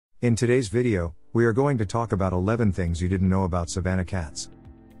In today's video, we are going to talk about 11 things you didn't know about Savannah cats.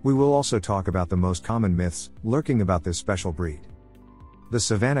 We will also talk about the most common myths lurking about this special breed. The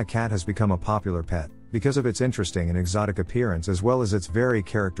Savannah cat has become a popular pet because of its interesting and exotic appearance as well as its very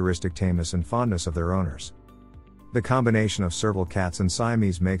characteristic tameness and fondness of their owners. The combination of serval cats and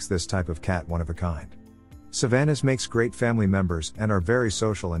Siamese makes this type of cat one of a kind. Savannahs makes great family members and are very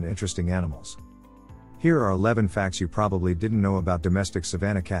social and interesting animals. Here are 11 facts you probably didn't know about domestic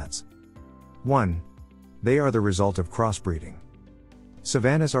Savannah cats. 1. They are the result of crossbreeding.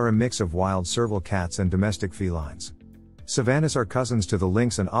 Savannahs are a mix of wild serval cats and domestic felines. Savannahs are cousins to the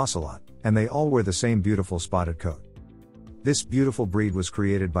lynx and ocelot, and they all wear the same beautiful spotted coat. This beautiful breed was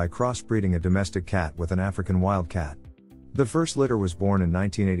created by crossbreeding a domestic cat with an African wildcat. The first litter was born in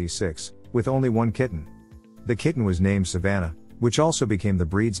 1986, with only one kitten. The kitten was named Savannah, which also became the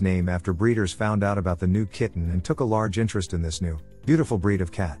breed's name after breeders found out about the new kitten and took a large interest in this new, beautiful breed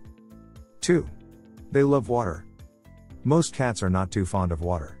of cat. 2. They love water. Most cats are not too fond of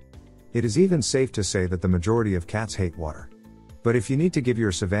water. It is even safe to say that the majority of cats hate water. But if you need to give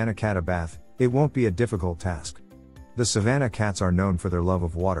your Savannah cat a bath, it won't be a difficult task. The Savannah cats are known for their love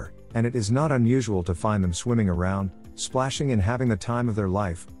of water, and it is not unusual to find them swimming around, splashing and having the time of their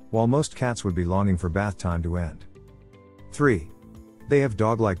life, while most cats would be longing for bath time to end. 3. They have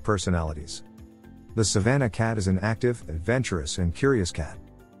dog-like personalities. The Savannah cat is an active, adventurous and curious cat.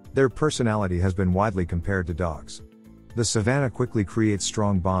 Their personality has been widely compared to dogs. The Savannah quickly creates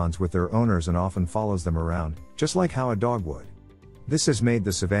strong bonds with their owners and often follows them around, just like how a dog would. This has made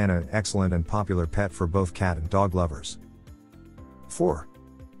the Savannah an excellent and popular pet for both cat and dog lovers. 4.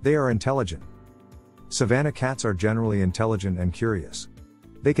 They are intelligent. Savannah cats are generally intelligent and curious.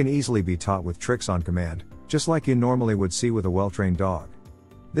 They can easily be taught with tricks on command, just like you normally would see with a well-trained dog.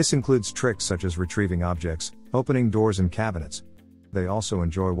 This includes tricks such as retrieving objects, opening doors and cabinets. They also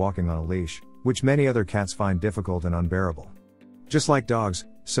enjoy walking on a leash, which many other cats find difficult and unbearable. Just like dogs,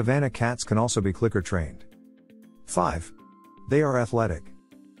 Savannah cats can also be clicker trained. 5. They are athletic.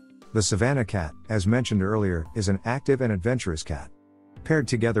 The Savannah cat, as mentioned earlier, is an active and adventurous cat. Paired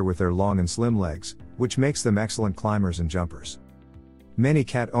together with their long and slim legs, which makes them excellent climbers and jumpers. Many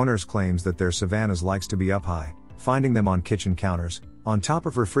cat owners claims that their Savannahs likes to be up high, finding them on kitchen counters, on top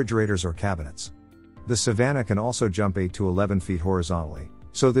of refrigerators or cabinets. The Savannah can also jump 8 to 11 feet horizontally,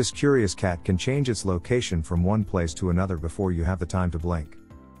 so this curious cat can change its location from one place to another before you have the time to blink.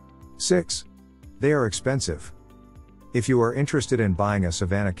 6. They are expensive. If you are interested in buying a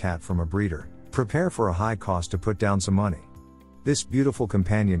Savannah cat from a breeder, prepare for a high cost to put down some money. This beautiful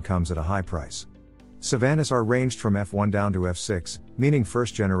companion comes at a high price. Savannahs are ranged from F1 down to F6, meaning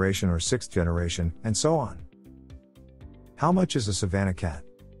first generation or sixth generation, and so on. How much is a Savannah cat?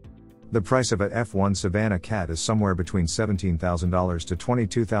 The price of an F1 Savannah cat is somewhere between $17,000 to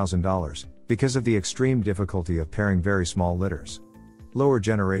 $22,000, because of the extreme difficulty of pairing very small litters. Lower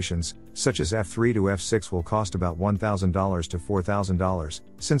generations, such as F3 to F6 will cost about $1,000 to $4,000,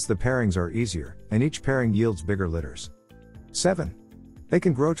 since the pairings are easier, and each pairing yields bigger litters. 7. They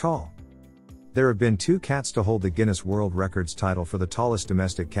can grow tall. There have been 2 cats to hold the Guinness World Records title for the tallest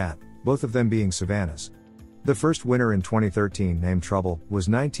domestic cat, both of them being Savannahs. The first winner in 2013, named Trouble, was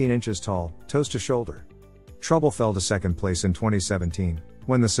 19 inches tall, toes to shoulder. Trouble fell to second place in 2017,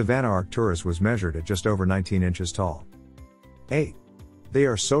 when the Savannah Arcturus was measured at just over 19 inches tall. 8. They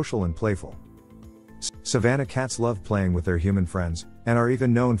are social and playful. Savannah cats love playing with their human friends, and are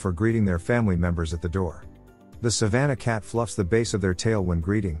even known for greeting their family members at the door. The Savannah cat fluffs the base of their tail when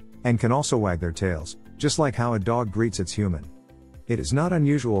greeting, and can also wag their tails, just like how a dog greets its human. It is not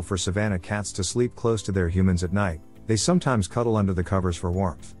unusual for Savannah cats to sleep close to their humans at night. They sometimes cuddle under the covers for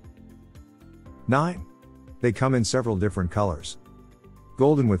warmth. 9. They come in several different colors.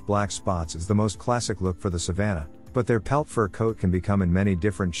 Golden with black spots is the most classic look for the Savannah, but their pelt fur coat can become in many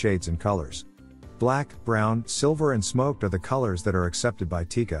different shades and colors. Black, brown, silver and smoked are the colors that are accepted by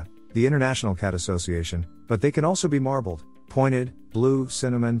TICA, the International Cat Association, but they can also be marbled, pointed, blue,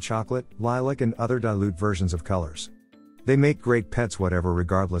 cinnamon, chocolate, lilac and other dilute versions of colors. They make great pets whatever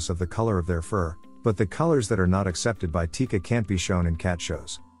regardless of the color of their fur, but the colors that are not accepted by TICA can't be shown in cat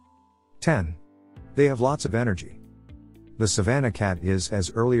shows. 10. They have lots of energy. The Savannah cat is,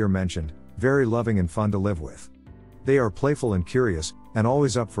 as earlier mentioned, very loving and fun to live with. They are playful and curious, and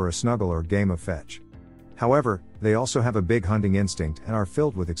always up for a snuggle or game of fetch. However, they also have a big hunting instinct and are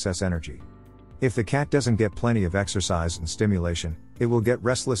filled with excess energy. If the cat doesn't get plenty of exercise and stimulation, it will get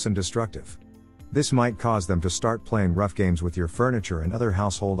restless and destructive. This might cause them to start playing rough games with your furniture and other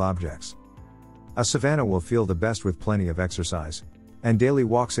household objects. A Savannah will feel the best with plenty of exercise, and daily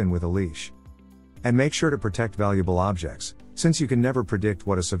walks in with a leash. And make sure to protect valuable objects, since you can never predict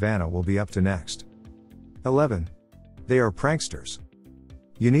what a Savannah will be up to next. 11. They are pranksters.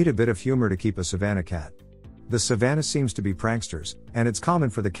 You need a bit of humor to keep a Savannah cat. The Savannah seems to be pranksters, and it's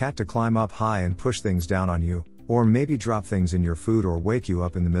common for the cat to climb up high and push things down on you, or maybe drop things in your food or wake you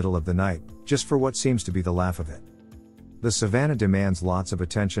up in the middle of the night, just for what seems to be the laugh of it. The Savannah demands lots of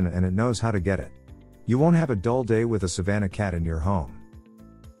attention and it knows how to get it. You won't have a dull day with a Savannah cat in your home.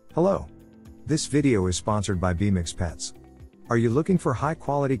 Hello. This video is sponsored by bmix Pets. Are you looking for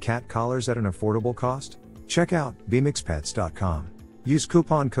high-quality cat collars at an affordable cost? Check out bmixpets.com. Use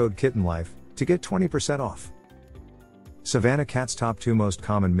coupon code KittenLife to get 20% off. Savannah cat's top 2 most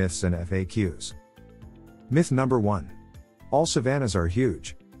common myths and FAQs. Myth number 1. All Savannahs are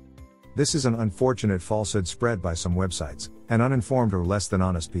huge. This is an unfortunate falsehood spread by some websites, and uninformed or less than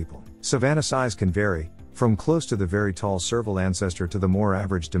honest people. Savannah size can vary, from close to the very tall serval ancestor to the more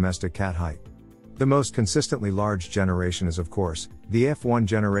average domestic cat height. The most consistently large generation is of course, the F1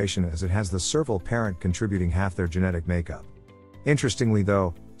 generation, as it has the serval parent contributing half their genetic makeup. Interestingly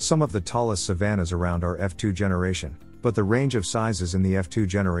though, some of the tallest Savannahs around are F2 generation, but the range of sizes in the F2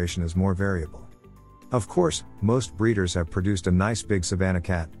 generation is more variable. Of course, most breeders have produced a nice big Savannah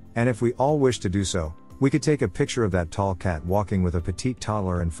cat, and if we all wish to do so, we could take a picture of that tall cat walking with a petite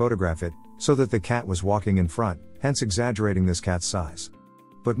toddler and photograph it, so that the cat was walking in front, hence exaggerating this cat's size.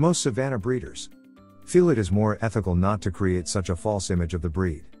 But most Savannah breeders feel it is more ethical not to create such a false image of the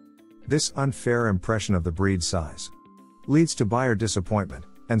breed. This unfair impression of the breed's size leads to buyer disappointment,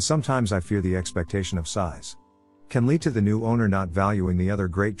 and sometimes I fear the expectation of size can lead to the new owner not valuing the other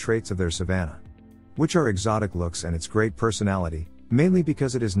great traits of their Savannah, which are exotic looks and its great personality, mainly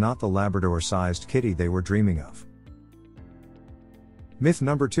because it is not the Labrador-sized kitty they were dreaming of. Myth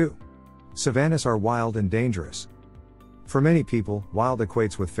number 2. Savannahs are wild and dangerous. For many people, wild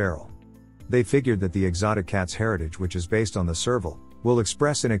equates with feral. They figured that the exotic cat's heritage, which is based on the serval, will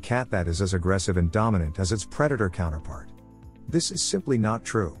express in a cat that is as aggressive and dominant as its predator counterpart. This is simply not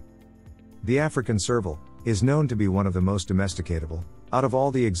true. The African serval is known to be one of the most domesticatable out of all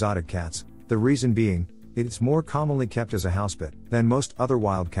the exotic cats, the reason being, it is more commonly kept as a house pet than most other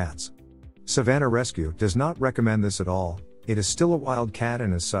wild cats. Savannah Rescue does not recommend this at all. It is still a wild cat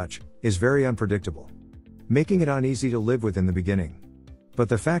and as such, is very unpredictable, making it uneasy to live with in the beginning. But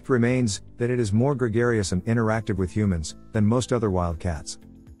the fact remains that it is more gregarious and interactive with humans than most other wild cats.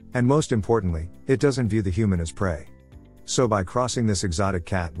 And most importantly, it doesn't view the human as prey. So by crossing this exotic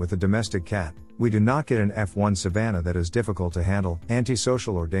cat with a domestic cat, we do not get an F1 Savannah that is difficult to handle,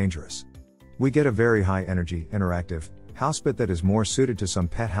 antisocial or dangerous. We get a very high energy, interactive house pet that is more suited to some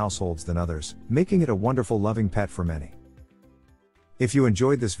pet households than others, making it a wonderful loving pet for many. If you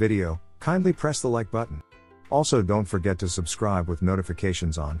enjoyed this video, kindly press the like button. Also, don't forget to subscribe with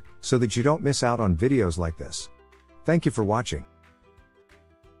notifications on, so that you don't miss out on videos like this. Thank you for watching.